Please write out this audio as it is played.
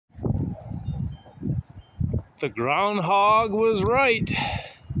The groundhog was right.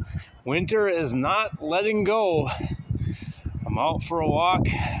 Winter is not letting go. I'm out for a walk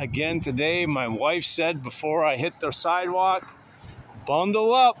again today. My wife said before I hit the sidewalk,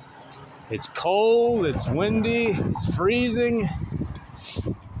 bundle up. It's cold, it's windy, it's freezing.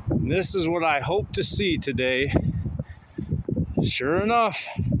 And this is what I hope to see today. Sure enough,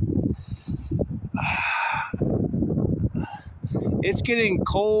 it's getting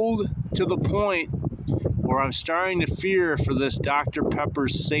cold to the point where I'm starting to fear for this Dr.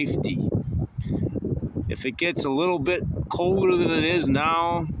 Pepper's safety. If it gets a little bit colder than it is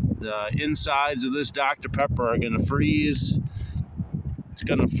now, the insides of this Dr. Pepper are going to freeze. It's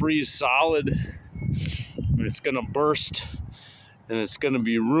going to freeze solid. It's going to burst, and it's going to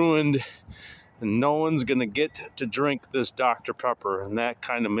be ruined, and no one's going to get to drink this Dr. Pepper, and that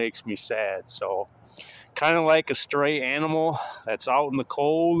kind of makes me sad. So, kind of like a stray animal that's out in the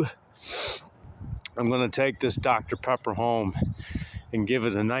cold, I'm going to take this Dr. Pepper home and give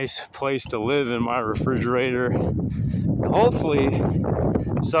it a nice place to live in my refrigerator. And hopefully,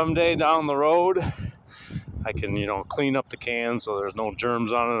 someday down the road, I can, clean up the can so there's no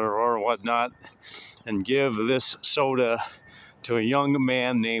germs on it or whatnot, and give this soda to a young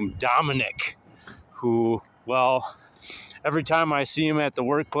man named Dominic, who, well, every time I see him at the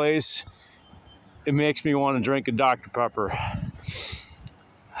workplace, it makes me want to drink a Dr. Pepper.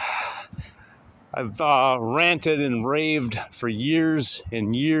 I've ranted and raved for years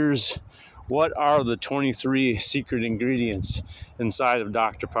and years. What are the 23 secret ingredients inside of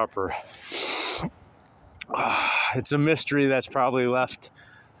Dr. Pepper? It's a mystery that's probably left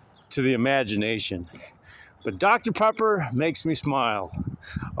to the imagination. But Dr. Pepper makes me smile.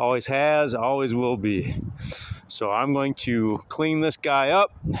 Always has, always will be. So I'm going to clean this guy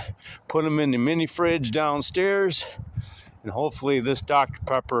up, put him in the mini fridge downstairs, and hopefully this Dr.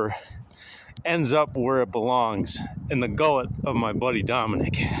 Pepper ends up where it belongs, in the gullet of my buddy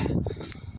Dominic.